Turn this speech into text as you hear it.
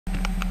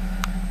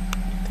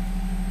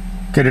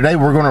Okay, today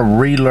we're going to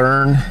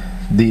relearn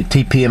the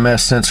TPMS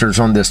sensors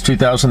on this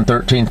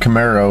 2013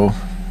 Camaro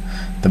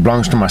that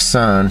belongs to my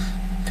son.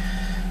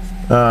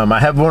 I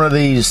have one of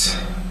these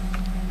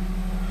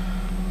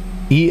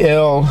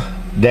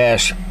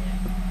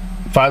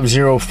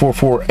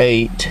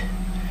EL-50448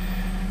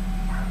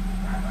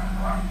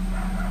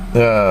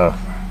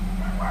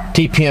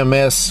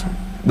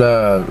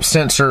 TPMS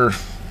sensor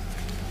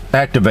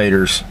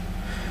activators,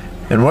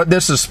 and what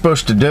this is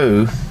supposed to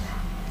do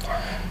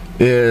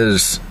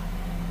is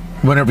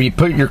whenever you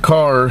put your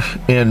car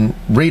in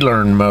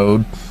relearn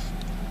mode,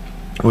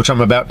 which I'm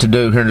about to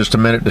do here in just a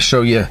minute to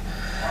show you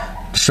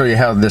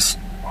how this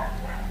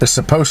is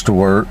supposed to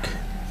work.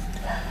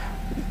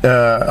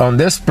 On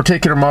this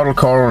particular model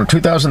car, on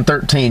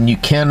 2013, you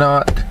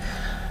cannot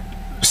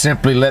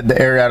simply let the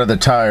air out of the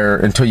tire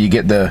until you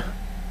get the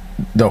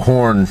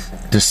horn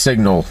to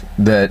signal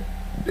that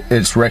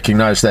it's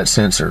recognized that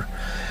sensor.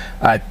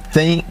 I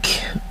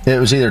think it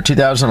was either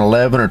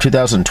 2011 or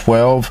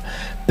 2012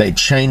 they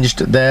changed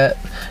that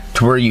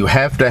to where you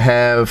have to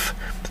have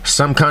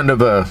some kind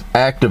of a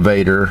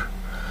activator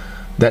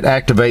that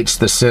activates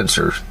the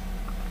sensor,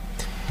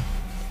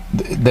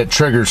 that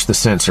triggers the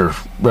sensor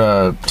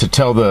to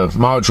tell the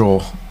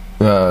module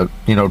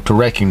to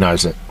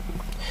recognize it.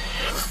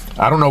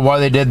 I don't know why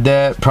they did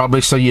that.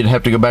 Probably so you'd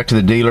have to go back to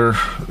the dealer,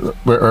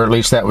 or at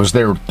least that was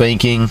their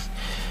thinking.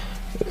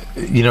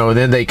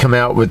 Then they come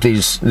out with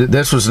these.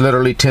 This was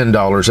literally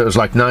 $10. It was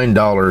like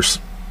 $9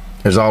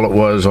 is all it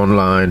was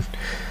online.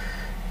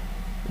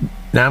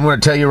 Now I'm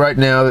going to tell you right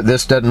now that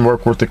this doesn't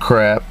work worth the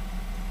crap.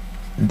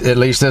 At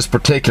least this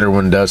particular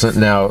one doesn't.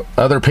 Now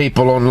other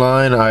people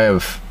online, I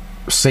have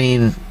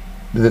seen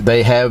that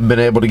they have been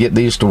able to get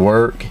these to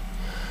work.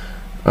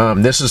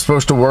 This is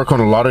supposed to work on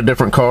a lot of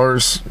different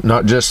cars,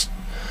 not just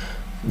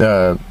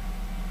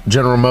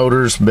General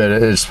Motors, but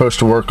it's supposed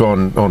to work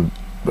on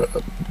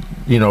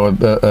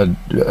a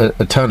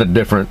ton of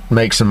different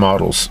makes and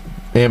models,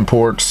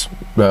 imports,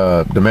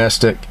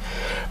 domestic.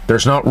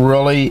 There's not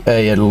really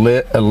a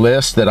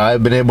list that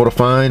I've been able to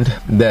find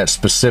that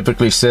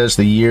specifically says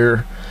the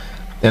year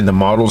and the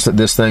models that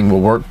this thing will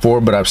work for,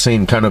 but I've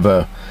seen kind of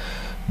a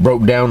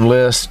broke down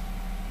list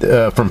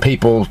from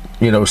people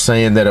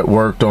saying that it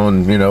worked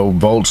on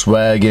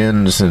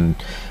Volkswagens and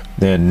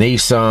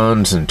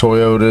Nissans and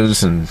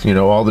Toyotas and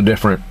all the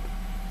different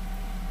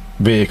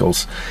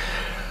vehicles.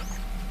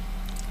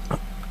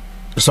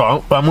 So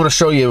I'm going to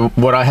show you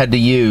what I had to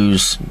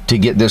use to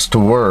get this to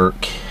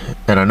work.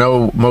 And I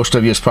know most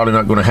of you is probably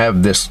not going to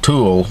have this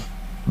tool.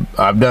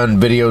 I've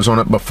done videos on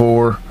it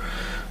before,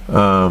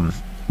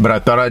 but I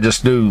thought I'd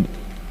just do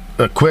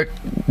a quick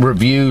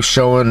review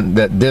showing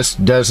that this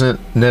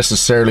doesn't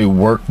necessarily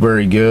work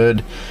very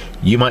good.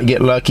 You might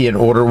get lucky and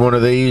order one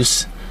of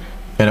these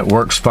and it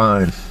works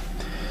fine.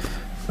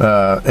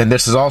 And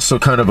this is also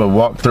kind of a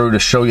walkthrough to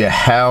show you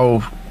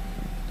how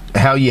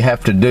you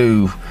have to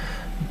do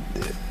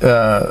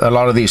a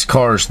lot of these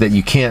cars, that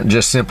you can't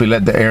just simply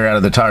let the air out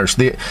of the tires.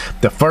 The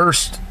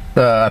first,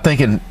 I think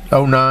in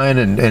 09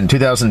 and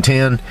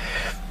 2010,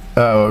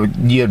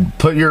 you'd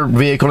put your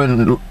vehicle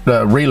in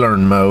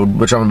relearn mode,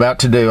 which I'm about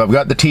to do. I've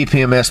got the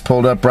TPMS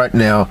pulled up right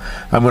now.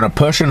 I'm going to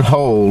push and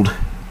hold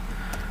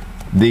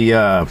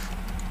the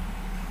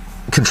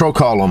control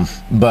column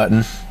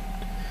button,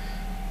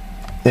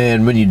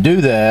 and when you do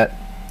that,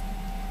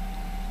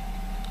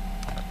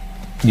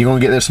 you're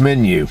going to get this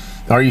menu.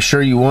 Are you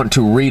sure you want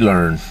to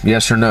relearn?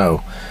 Yes or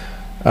no?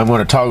 I'm going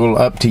to toggle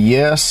up to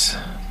yes.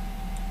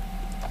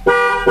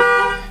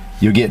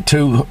 You'll get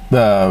two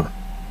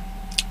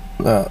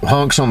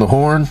honks on the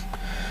horn.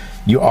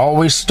 You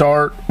always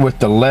start with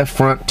the left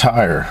front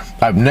tire.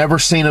 I've never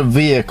seen a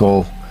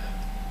vehicle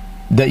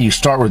that you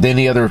start with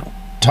any other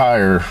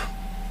tire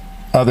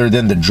other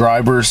than the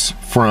driver's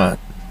front.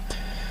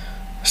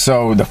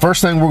 So the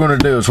first thing we're going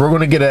to do is we're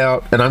going to get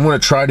out, and I'm going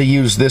to try to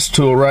use this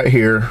tool right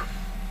here,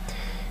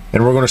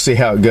 and we're going to see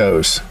how it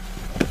goes.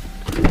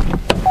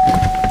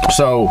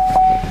 So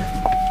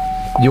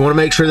you want to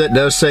make sure that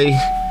does say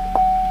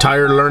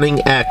tire learning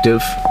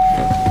active.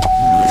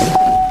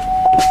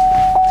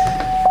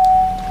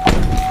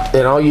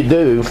 And all you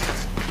do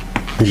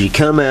is you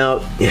come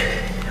out,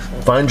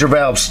 find your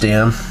valve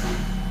stem.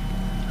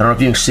 I don't know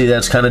if you can see that,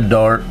 it's kind of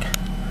dark.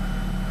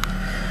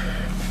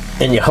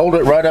 And you hold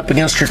it right up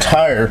against your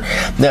tire.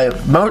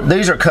 Now,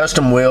 these are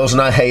custom wheels,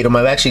 and I hate them.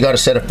 I've actually got a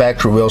set of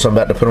factory wheels I'm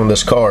about to put on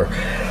this car.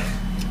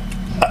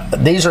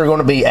 These are going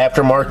to be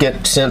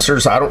aftermarket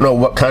sensors. I don't know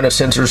what kind of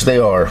sensors they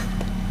are.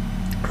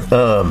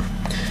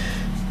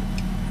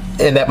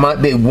 And that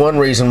might be one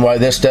reason why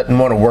this doesn't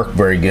want to work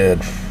very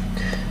good.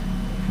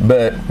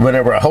 But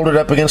whenever I hold it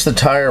up against the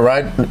tire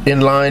right in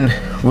line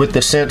with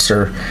the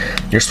sensor,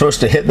 you're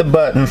supposed to hit the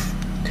button.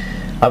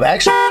 I've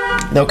actually,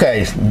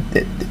 okay,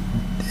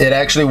 it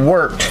actually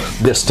worked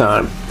this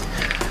time.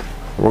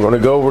 We're going to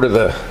go over to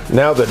the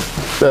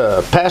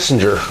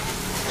passenger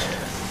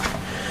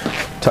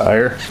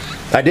tire.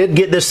 I did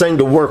get this thing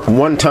to work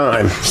one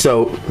time,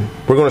 so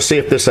we're going to see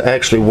if this will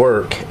actually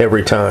work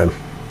every time.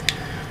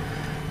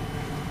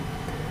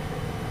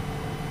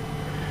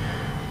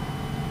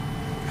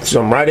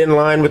 So I'm right in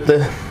line with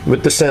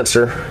the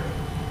sensor.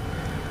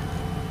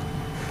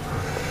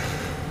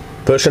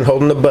 Pushing,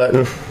 holding the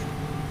button.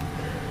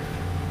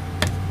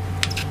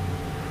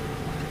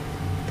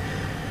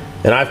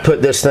 And I've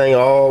put this thing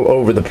all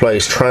over the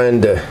place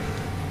trying to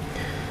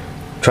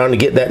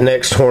get that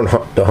next horn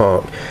to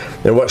honk.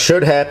 And what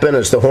should happen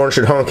is the horn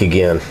should honk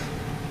again.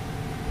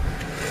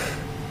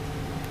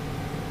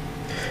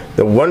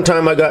 The one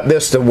time I got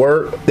this to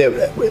work,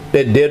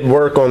 it did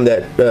work on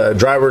that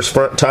driver's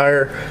front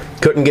tire.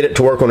 Couldn't get it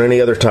to work on any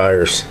other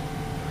tires.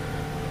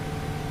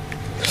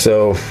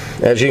 So,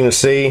 as you can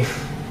see,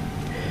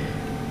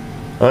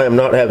 I am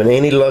not having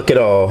any luck at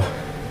all.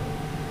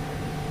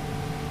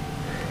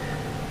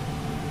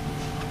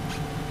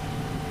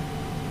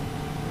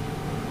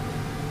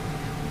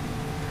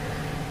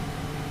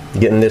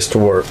 Getting this to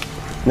work.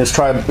 Let's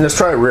try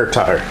a rear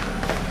tire.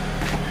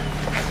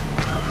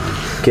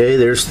 Okay,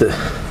 there's the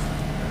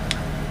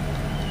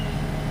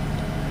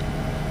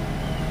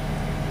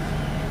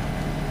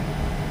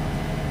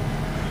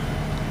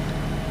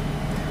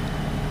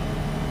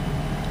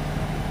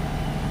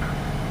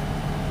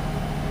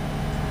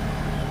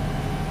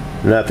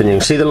nothing. You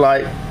can see the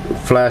light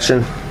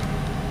flashing,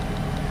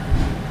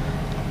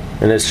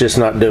 and it's just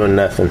not doing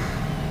nothing.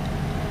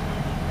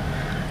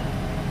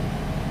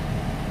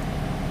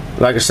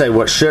 Like I say,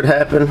 what should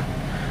happen,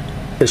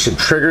 it should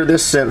trigger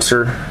this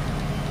sensor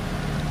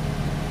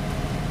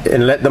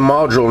and let the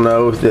module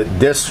know that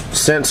this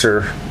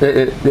sensor,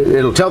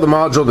 it'll tell the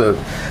module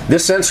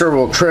this sensor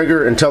will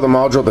trigger and tell the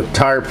module the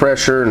tire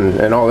pressure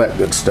and all that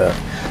good stuff.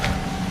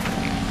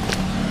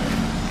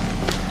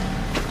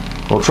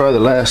 We'll try the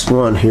last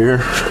one here.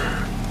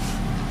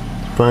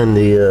 Find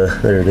the,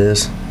 there it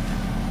is.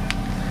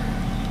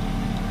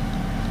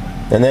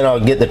 And then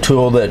I'll get the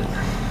tool that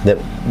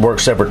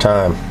works every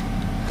time.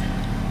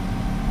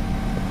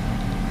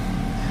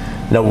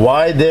 Now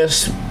why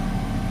this,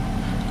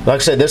 like I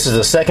said, this is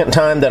the second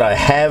time that I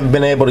have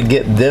been able to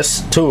get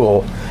this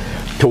tool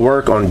to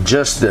work on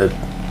just the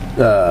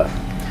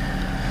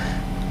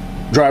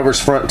driver's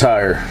front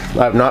tire.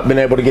 I've not been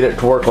able to get it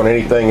to work on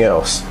anything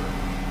else.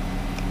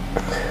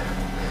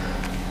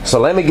 So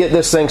let me get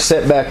this thing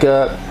set back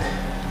up.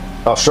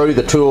 I'll show you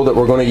the tool that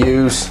we're going to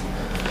use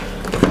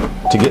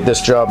to get this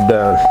job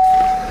done.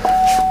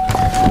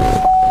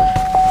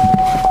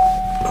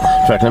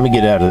 In fact, let me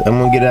get out of it. I'm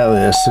going to get out of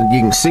this, and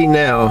you can see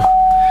now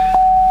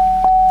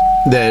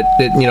that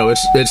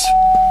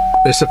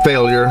it's a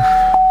failure.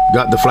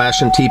 Got the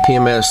flashing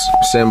TPMS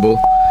symbol,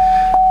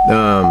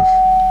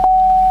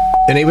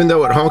 and even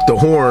though it honked the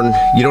horn,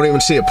 you don't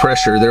even see a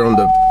pressure there on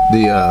the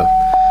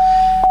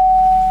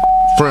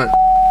front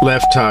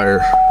left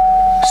tire.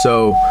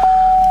 So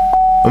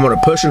I'm going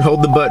to push and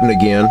hold the button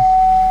again.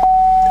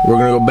 We're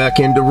going to go back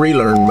into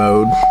relearn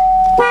mode.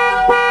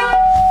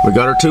 We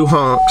got our two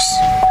honks.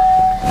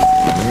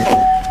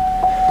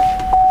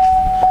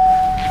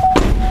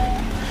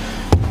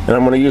 And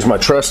I'm going to use my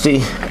trusty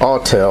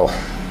Autel.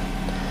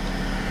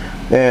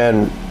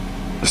 And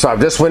so I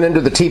just went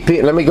into the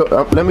TP. Let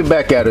me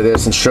back out of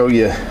this and show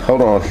you.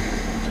 Hold on.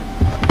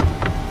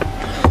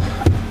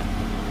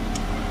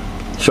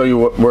 Show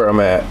you where I'm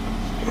at.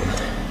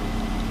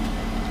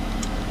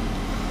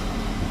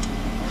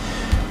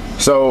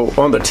 So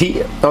on the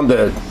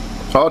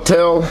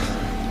Autel,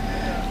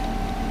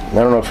 I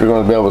don't know if you're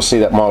going to be able to see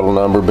that model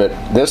number, but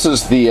this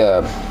is the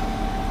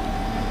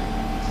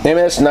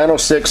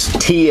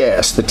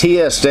MS906TS. The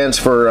TS stands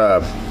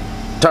for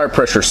tire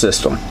pressure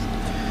system.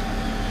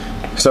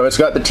 So it's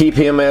got the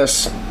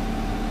TPMS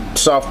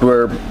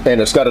software, and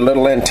it's got a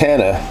little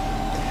antenna.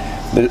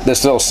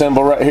 This little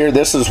symbol right here,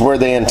 this is where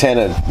the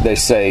antenna, they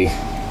say,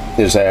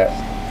 is at.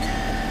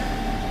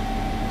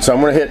 So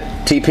I'm going to hit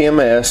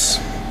TPMS.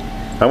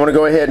 I'm going to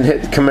go ahead and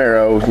hit the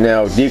Camaro.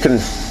 Now you can,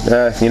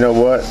 you know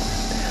what?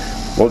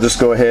 We'll just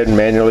go ahead and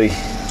manually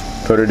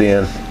put it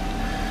in.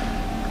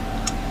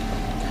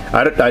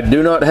 I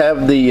do not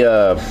have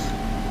the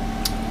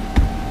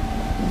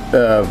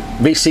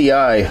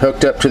VCI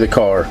hooked up to the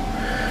car,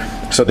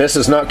 so this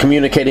is not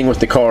communicating with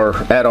the car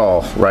at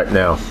all right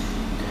now.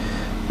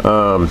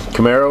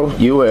 Camaro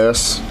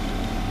US,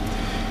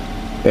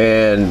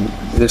 and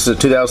this is a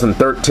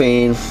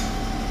 2013.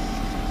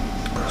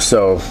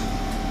 So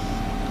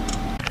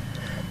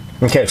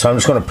okay, so I'm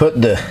just going to put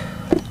the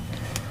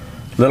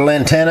little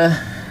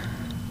antenna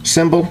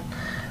symbol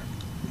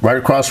right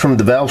across from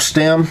the valve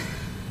stem.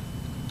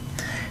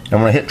 I'm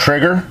going to hit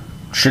trigger.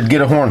 Should get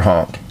a horn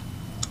honk.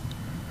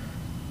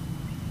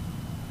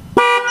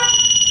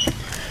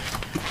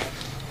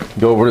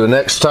 Go over to the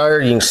next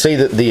tire. You can see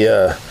that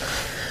the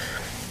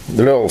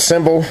little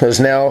symbol is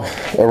now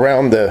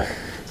around the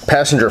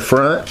passenger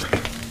front.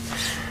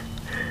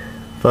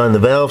 Find the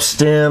valve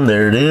stem.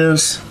 There it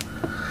is.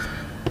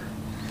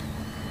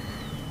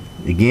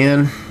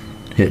 Again,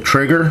 hit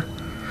trigger.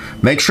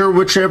 Make sure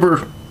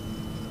whichever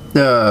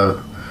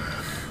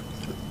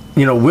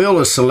wheel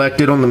is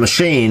selected on the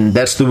machine,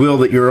 that's the wheel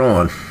that you're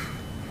on.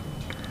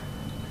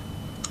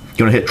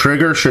 Gonna hit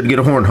trigger, should get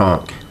a horn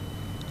honk.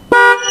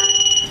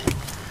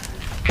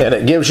 and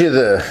it gives you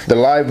the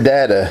live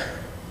data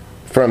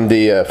from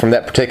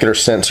that particular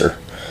sensor.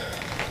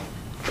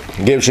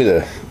 It gives you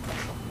the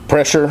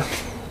pressure,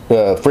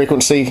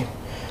 frequency,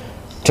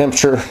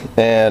 temperature,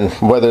 and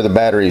whether the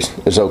battery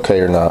is okay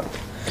or not.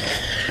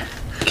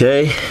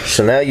 Okay,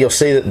 so now you'll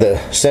see that the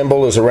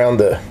symbol is around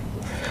the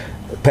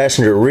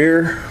passenger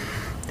rear.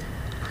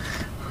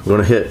 I'm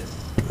going to hit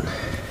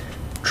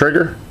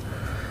trigger.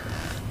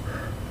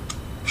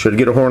 Should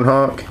get a horn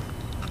honk.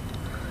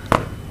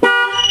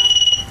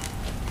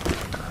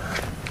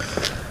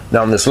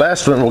 Now on this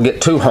last one we'll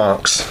get 2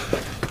 honks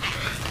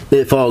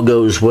if all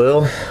goes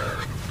well,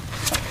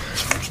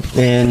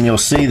 and you'll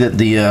see that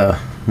the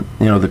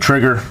the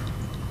trigger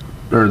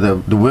or the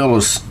wheel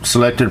is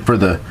selected for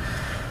the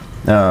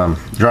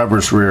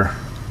driver's rear.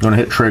 I'm going to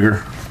hit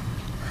trigger.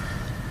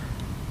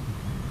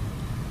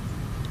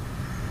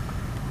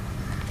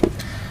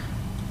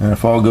 And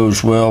if all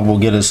goes well, we'll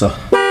get us a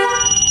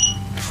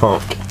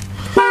honk.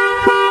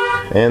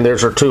 And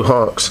there's our 2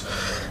 honks.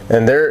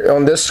 And there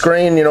on this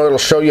screen, it'll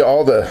show you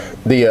all the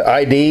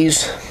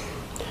IDs.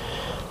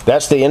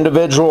 That's the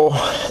individual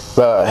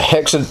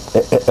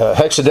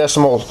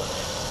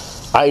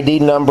hexadecimal ID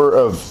number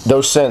of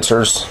those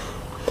sensors.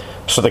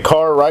 So the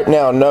car right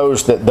now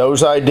knows that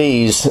those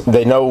IDs,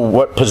 they know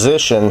what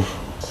position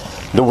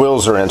the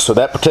wheels are in. So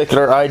that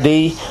particular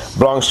ID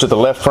belongs to the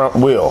left front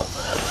wheel.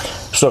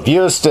 So if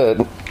you was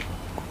to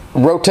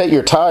rotate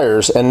your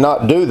tires and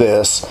not do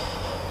this,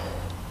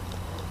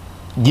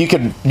 you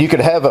could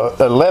have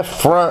a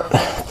left front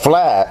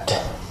flat,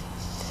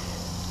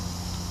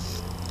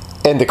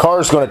 and the car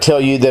is going to tell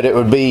you that it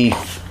would be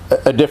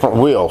a different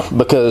wheel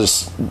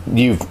because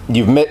you've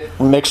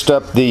mixed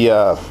up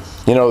the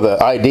the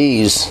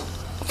IDs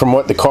from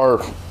what the car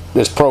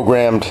is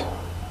programmed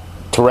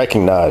to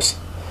recognize,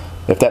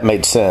 if that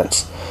made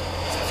sense.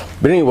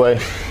 But anyway,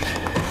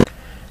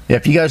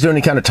 if you guys do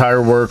any kind of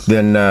tire work,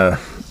 then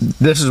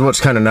this is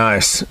what's kind of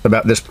nice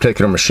about this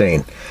particular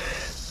machine.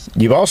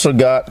 You've also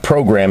got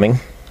programming.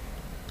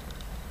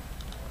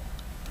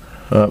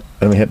 Let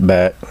me hit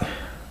back.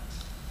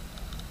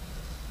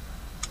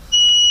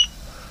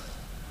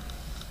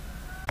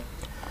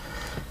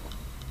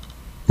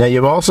 Now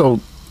you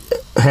also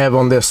have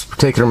on this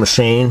particular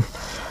machine,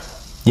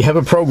 you have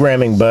a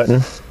programming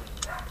button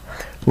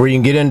where you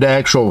can get into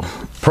actual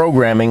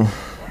programming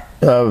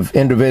of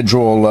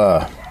individual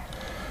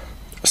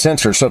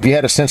sensors. So if you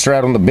had a sensor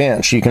out on the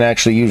bench, you can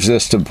actually use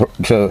this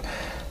to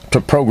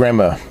program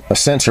a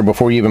sensor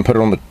before you even put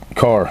it on the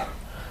car.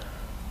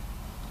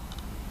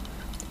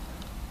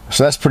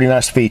 So that's a pretty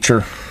nice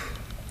feature.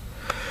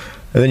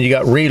 And then you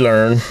got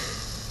Relearn,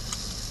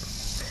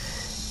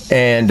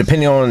 and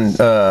depending on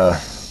the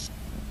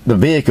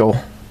vehicle,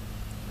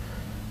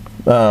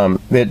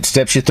 it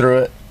steps you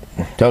through it,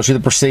 tells you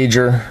the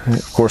procedure.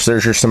 Of course,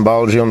 there's your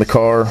symbology on the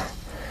car.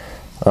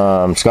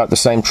 It's got the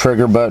same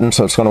trigger button,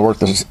 so it's going to work.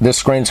 This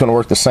screen's going to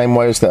work the same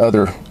way as the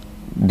other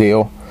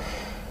deal,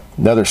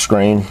 the other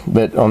screen.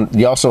 But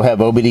you also have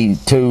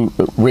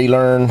OBD2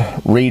 Relearn,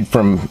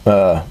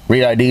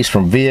 read IDs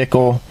from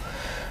vehicle,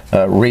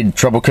 read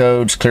trouble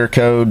codes, clear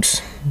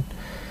codes.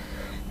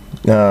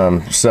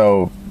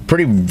 So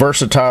pretty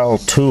versatile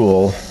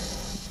tool,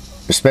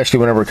 especially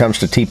whenever it comes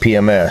to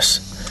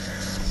TPMS.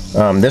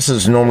 This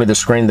is normally the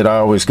screen that I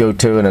always go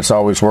to, and it's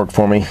always worked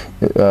for me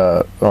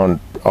on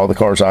all the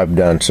cars I've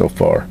done so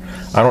far.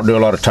 I don't do a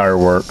lot of tire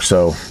work,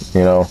 so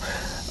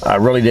I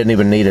really didn't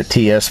even need a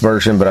TS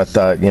version, but I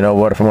thought,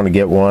 what, if I want to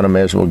get one, I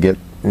may as well get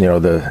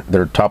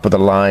their top of the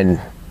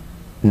line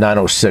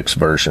 906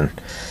 version.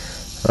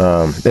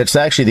 It's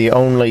actually the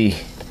only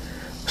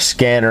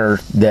scanner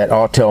that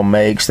Autel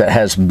makes that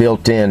has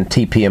built-in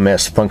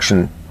TPMS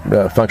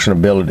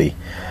functionality.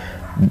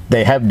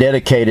 They have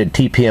dedicated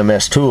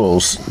TPMS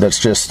tools that's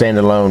just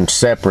standalone,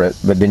 separate,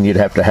 but then you'd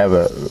have to have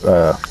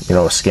a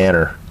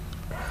scanner.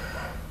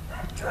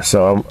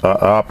 So I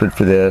opted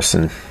for this,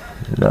 and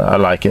I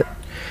like it.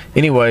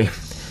 Anyway,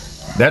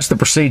 that's the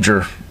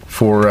procedure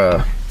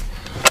for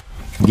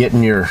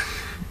getting your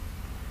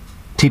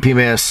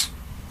TPMS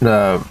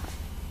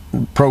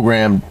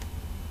programmed,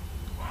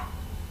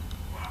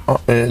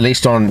 at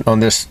least on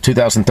this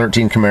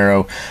 2013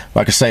 Camaro.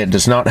 Like I say, it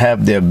does not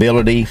have the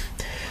ability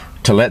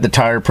to let the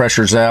tire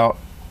pressures out.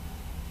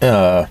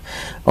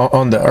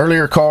 On the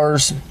earlier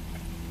cars,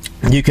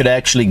 you could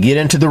actually get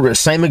into the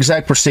same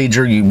exact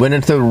procedure. You went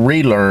into the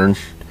Relearn,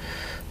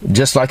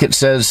 just like it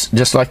says,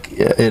 just like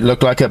it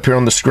looked like up here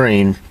on the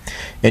screen,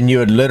 and you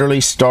would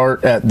literally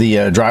start at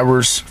the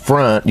driver's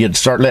front. You'd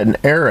start letting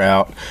air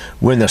out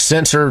when the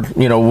sensor,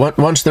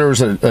 once there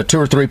was a 2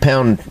 or 3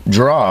 pound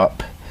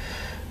drop,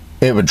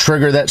 it would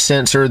trigger that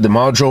sensor. The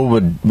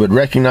module would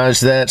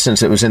recognize that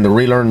since it was in the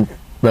Relearn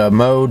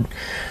mode,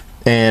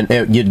 and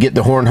you'd get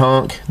the horn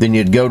honk. Then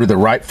you'd go to the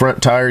right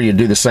front tire, you'd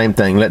do the same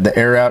thing, let the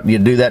air out.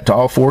 You'd do that to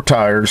all 4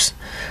 tires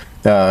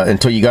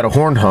until you got a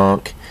horn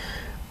honk,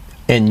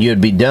 and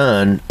you'd be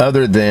done,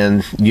 other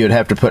than you'd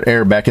have to put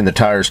air back in the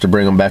tires to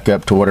bring them back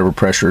up to whatever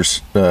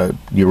pressures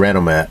you ran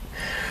them at.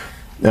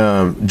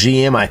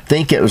 GM, I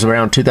think it was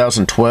around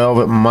 2012.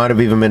 It might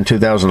have even been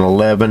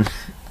 2011.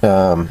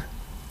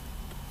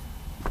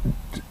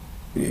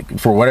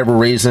 For whatever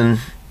reason,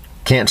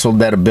 canceled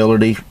that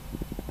ability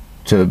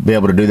to be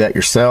able to do that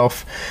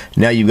yourself.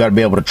 Now you've got to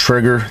be able to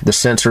trigger the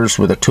sensors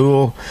with a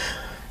tool.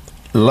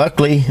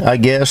 Luckily, I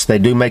guess, they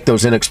do make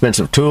those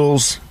inexpensive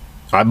tools.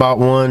 I bought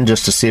one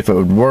just to see if it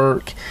would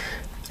work.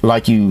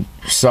 Like you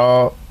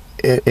saw,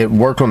 it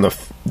worked on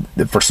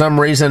for some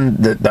reason,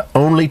 the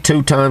only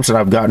 2 times that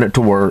I've gotten it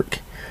to work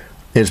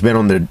has been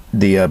on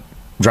the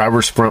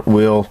driver's front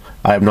wheel.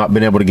 I have not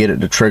been able to get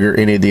it to trigger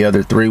any of the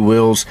other 3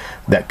 wheels.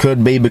 That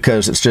could be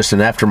because it's just an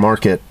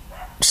aftermarket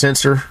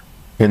sensor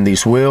in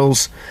these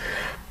wheels.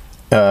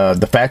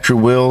 The factory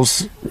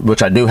wheels,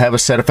 which I do have a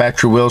set of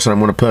factory wheels that I'm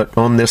going to put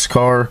on this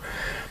car,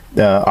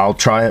 I'll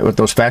try it with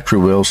those factory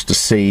wheels to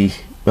see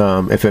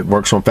if it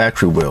works on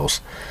factory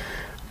wheels.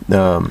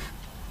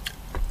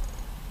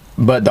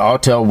 But the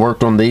Autel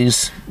worked on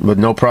these with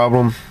no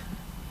problem,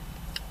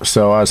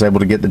 so I was able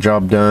to get the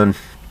job done,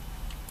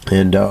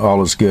 and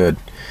all is good.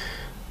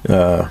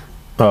 The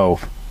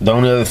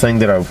only other thing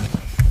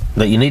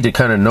that you need to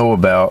kind of know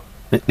about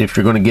if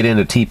you're going to get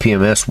into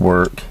TPMS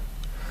work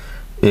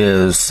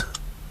is,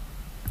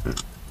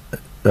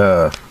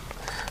 let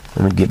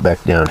me get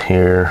back down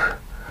here.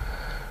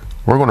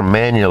 We're going to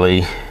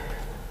manually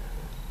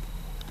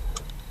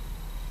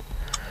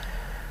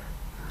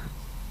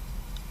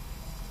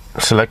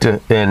select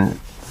it, and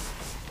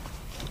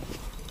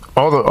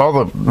all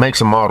the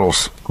makes and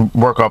models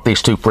work off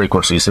these 2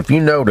 frequencies. If you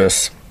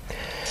notice,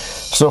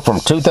 so from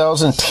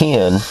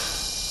 2010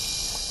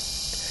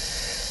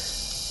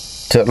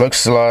 to it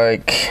looks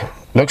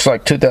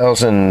like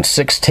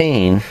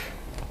 2016,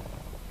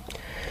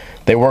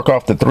 they work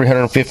off the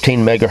 315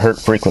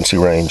 megahertz frequency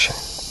range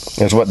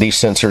is what these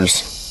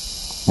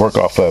sensors work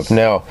off of.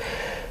 Now,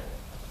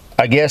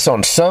 I guess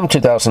on some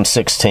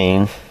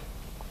 2016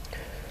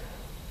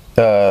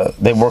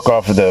 they work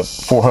off of the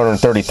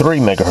 433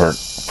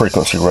 megahertz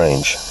frequency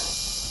range,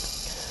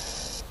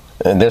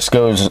 and this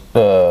goes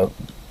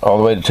all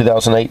the way to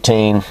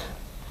 2018,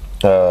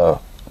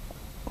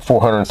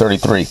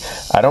 433.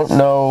 I don't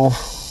know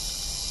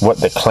what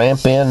the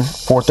clamp in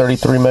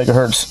 433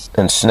 megahertz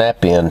and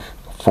snap in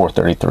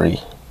 433.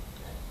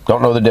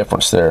 Don't know the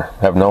difference there.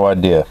 Have no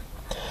idea.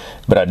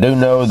 But I do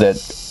know that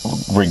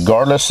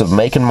regardless of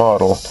make and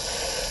model,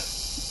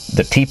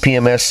 the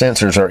TPMS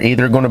sensors are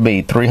either going to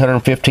be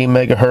 315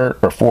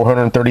 megahertz or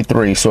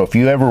 433. So if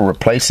you ever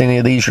replace any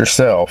of these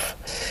yourself,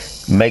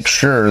 make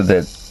sure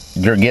that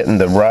you're getting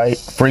the right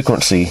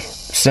frequency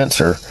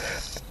sensor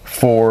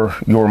for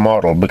your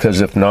model, because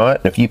if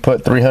not, if you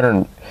put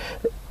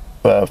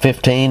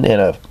 315 in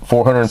a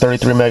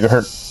 433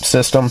 megahertz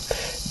system,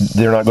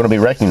 they're not going to be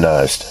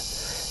recognized,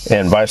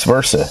 and vice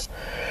versa.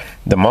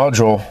 The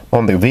module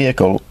on the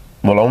vehicle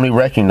will only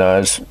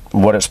recognize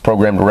what it's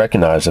programmed to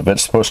recognize. If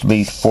it's supposed to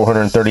be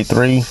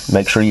 433,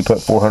 make sure you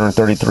put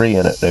 433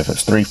 in it. If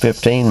it's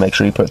 315, make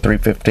sure you put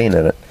 315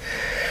 in it.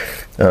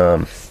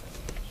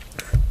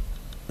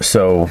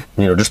 So,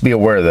 just be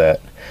aware of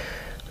that.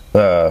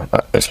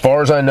 As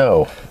far as I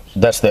know,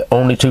 that's the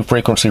only 2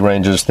 frequency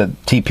ranges that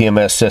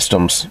TPMS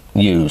systems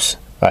use.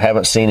 I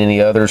haven't seen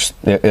any others.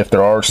 If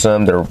there are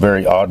some, they're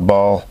very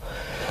oddball.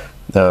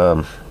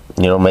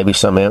 Maybe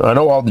some. I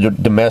know all the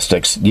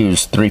domestics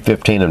use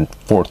 315 and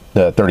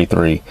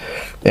 433,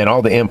 and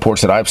all the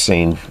imports that I've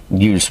seen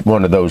use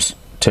one of those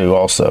 2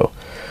 also.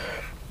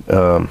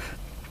 But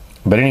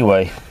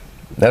anyway,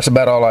 that's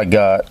about all I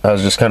got. I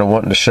was just kind of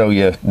wanting to show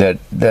you that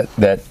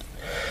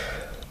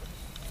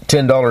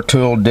 $10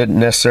 tool didn't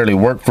necessarily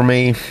work for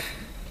me.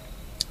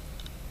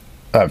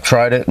 I've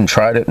tried it and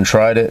tried it and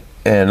tried it,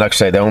 and like I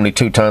say, the only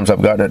 2 times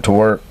I've gotten it to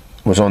work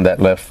was on that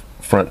left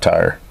front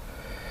tire.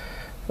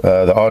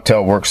 The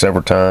Autel works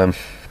every time,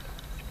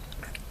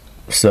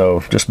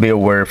 so just be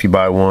aware if you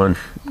buy one,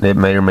 it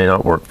may or may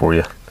not work for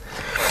you.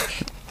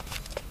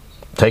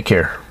 Take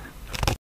care.